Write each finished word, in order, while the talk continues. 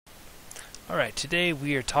Alright, today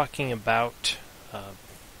we are talking about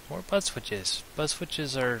more Budswitches.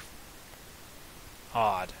 Budswitches are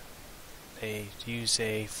odd. They use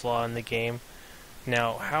a flaw in the game.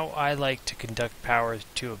 Now, how I like to conduct power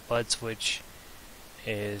to a Budswitch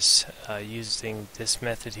is using this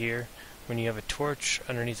method here. When you have a torch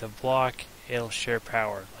underneath a block, it'll share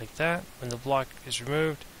power like that. When the block is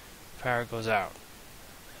removed, power goes out.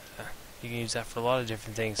 You can use that for a lot of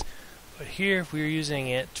different things. But here we're using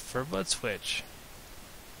it for Budswitch.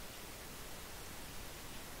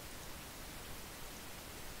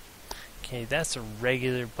 Okay, that's a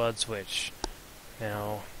regular Budswitch.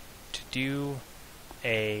 Now, to do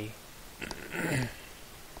a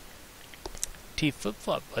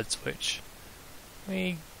T-FlipFlop Budswitch,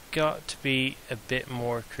 we got to be a bit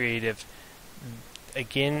more creative.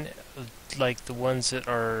 Again, like the ones that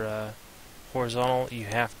are horizontal, you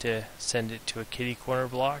have to send it to a kitty corner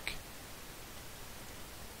block.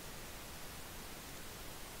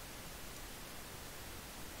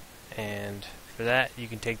 And for that, you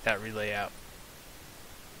can take that relay out.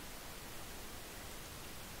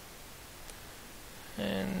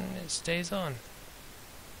 And it stays on.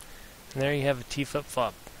 And there you have a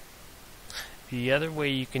T-FlipFlop. The other way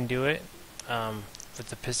you can do it, with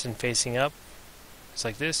the piston facing up, is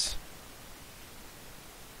like this.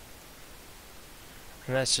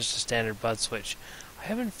 And that's just a standard Budswitch. I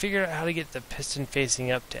haven't figured out how to get the piston facing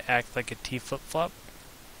up to act like a T-FlipFlop.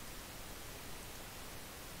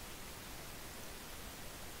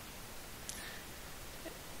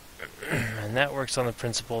 And that works on the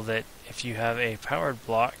principle that if you have a powered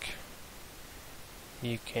block,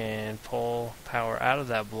 you can pull power out of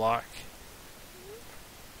that block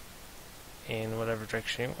in whatever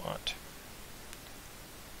direction you want.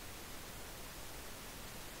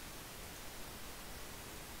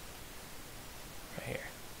 Right here.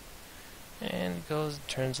 And it goes and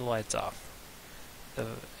turns the lights off.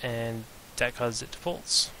 And that causes it to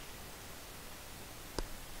pulse.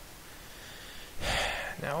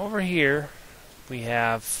 Now over here we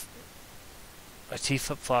have a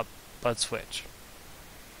T-FlipFlop Budswitch.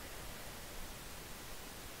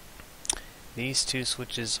 These two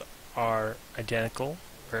switches are identical.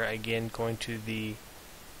 We're again going to the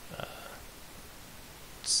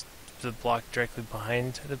block directly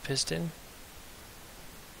behind the piston.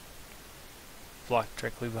 Block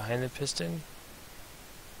directly behind the piston.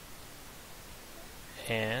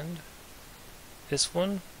 And this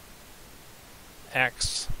one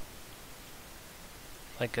acts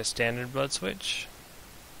like a standard Budswitch.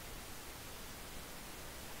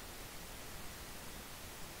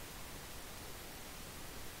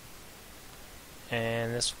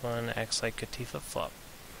 And this one acts like a T-FlipFlop.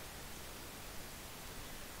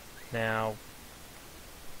 Now,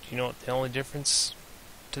 do you know what the only difference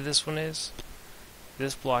to this one is?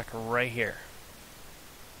 This block right here.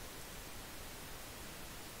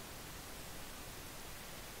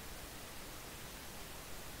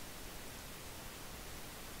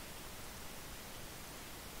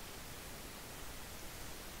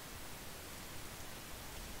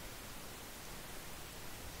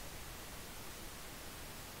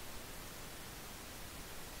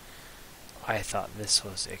 I thought this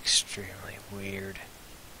was extremely weird.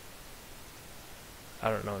 I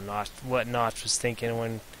don't know what Notch was thinking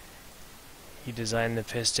when he designed the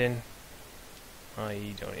piston. Oh,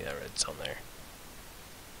 you don't need that redstone there.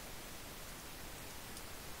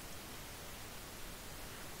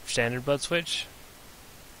 Standard Budswitch.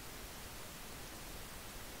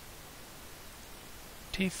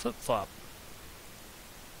 T-FlipFlop.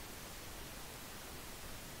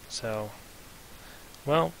 So,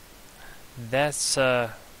 well, that's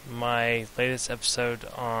my latest episode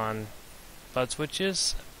on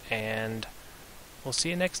Budswitches, and we'll see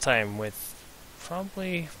you next time with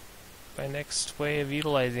probably my next way of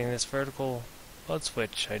utilizing this vertical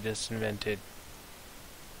Budswitch I just invented.